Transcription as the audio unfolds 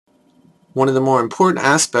One of the more important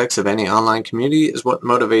aspects of any online community is what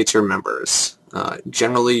motivates your members.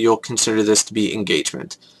 Generally, you'll consider this to be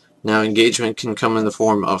engagement. Now, engagement can come in the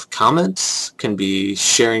form of comments, can be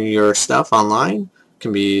sharing your stuff online,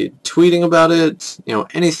 can be tweeting about it,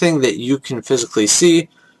 anything that you can physically see,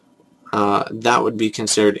 that would be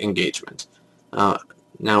considered engagement.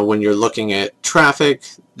 Now, when you're looking at traffic,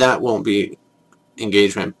 that won't be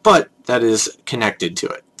engagement, but that is connected to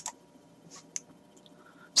it.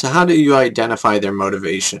 So how do you identify their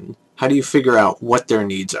motivation? How do you figure out what their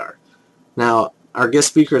needs are? Now, our guest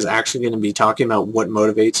speaker is actually going to be talking about what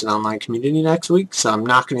motivates an online community next week, so I'm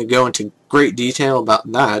not going to go into great detail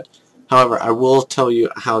about that. However, I will tell you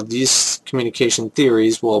how these communication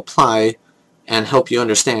theories will apply and help you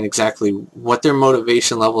understand exactly what their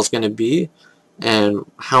motivation level is going to be and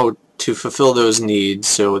how to fulfill those needs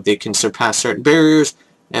so they can surpass certain barriers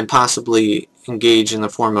and possibly engage in the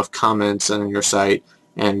form of comments on your site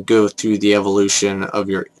and go through the evolution of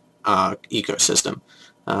your ecosystem.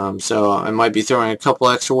 So I might be throwing a couple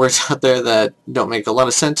extra words out there that don't make a lot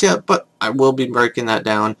of sense yet, but I will be breaking that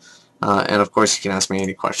down, and of course you can ask me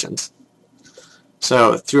any questions.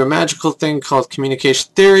 So through a magical thing called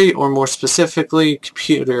communication theory, or more specifically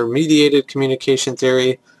computer-mediated communication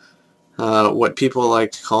theory, what people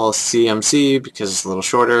like to call CMC because it's a little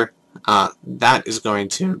shorter, that is going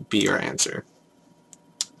to be your answer.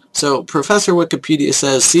 So Professor Wikipedia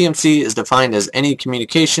says CMC is defined as any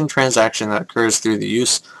communication transaction that occurs through the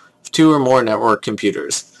use of two or more network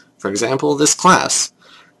computers. For example, this class.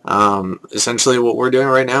 Essentially what we're doing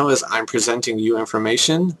right now is I'm presenting you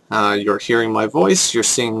information. You're hearing my voice. You're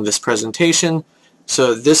seeing this presentation.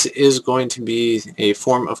 So this is going to be a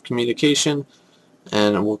form of communication,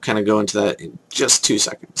 and we'll kind of go into that in just 2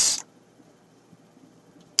 seconds.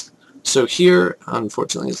 So here,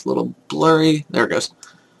 unfortunately, it's a little blurry. There it goes.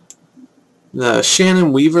 The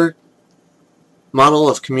Shannon-Weaver model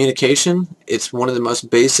of communication, it's one of the most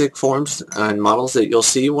basic forms and models that you'll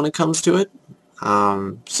see when it comes to it.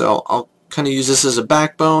 So I'll kind of use this as a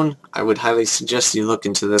backbone. I would highly suggest you look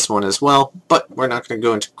into this one as well, but we're not going to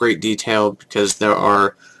go into great detail because there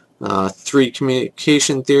are 3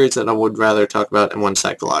 communication theories that I would rather talk about and 1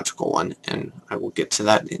 psychological one, and I will get to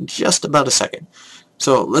that in just about a second.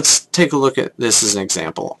 So let's take a look at this as an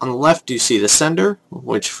example. On the left you see the sender,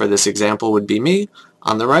 which for this example would be me.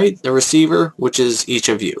 On the right, the receiver, which is each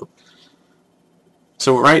of you.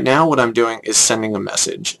 So right now what I'm doing is sending a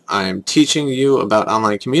message. I'm teaching you about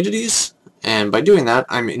online communities, and by doing that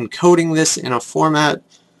I'm encoding this in a format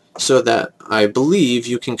so that I believe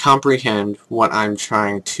you can comprehend what I'm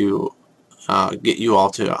trying to get you all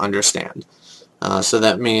to understand. So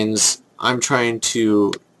that means I'm trying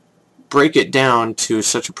to break it down to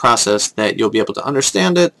such a process that you'll be able to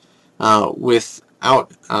understand it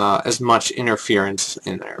without as much interference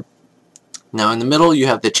in there. Now in the middle you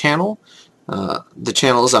have the channel. The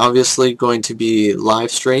channel is obviously going to be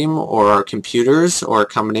live stream or our computers or a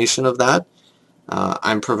combination of that.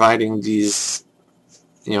 I'm providing these,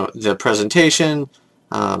 the presentation,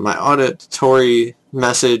 my auditory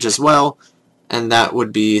message as well, and that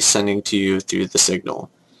would be sending to you through the signal.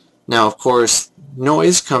 Now of course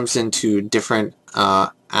noise comes into different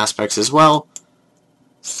aspects as well.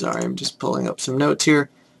 Sorry, I'm just pulling up some notes here.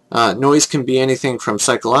 Noise can be anything from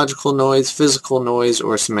psychological noise, physical noise,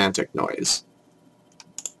 or semantic noise.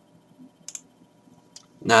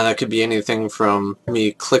 Now that could be anything from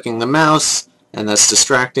me clicking the mouse and that's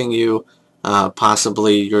distracting you.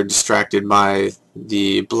 Possibly you're distracted by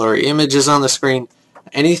the blurry images on the screen.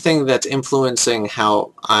 Anything that's influencing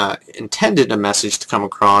how I intended a message to come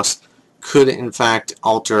across could in fact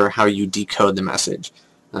alter how you decode the message.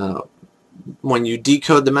 When you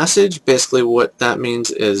decode the message, basically what that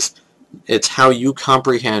means is it's how you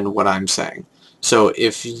comprehend what I'm saying. So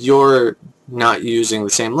if you're not using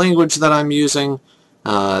the same language that I'm using,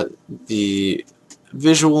 the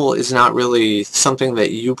visual is not really something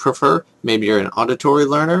that you prefer, maybe you're an auditory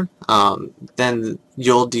learner, then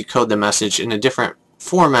you'll decode the message in a different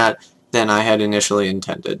format than I had initially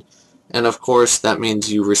intended. And of course that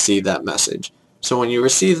means you receive that message. So when you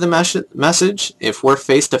receive the message, if we're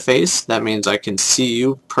face-to-face, that means I can see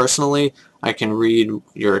you personally, I can read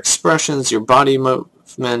your expressions, your body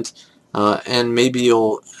movement, and maybe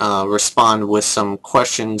you'll respond with some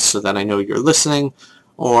questions so that I know you're listening,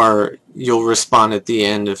 or you'll respond at the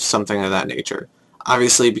end of something of that nature.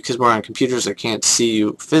 Obviously, because we're on computers, I can't see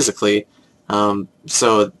you physically,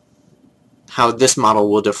 so how this model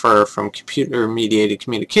will differ from computer-mediated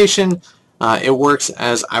communication, it works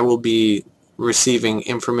as I will be receiving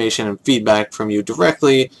information and feedback from you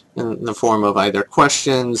directly in the form of either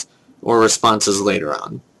questions or responses later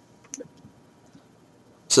on.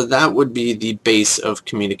 So that would be the base of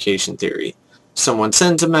communication theory. Someone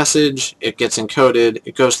sends a message, it gets encoded,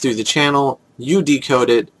 it goes through the channel, you decode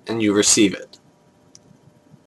it, and you receive it.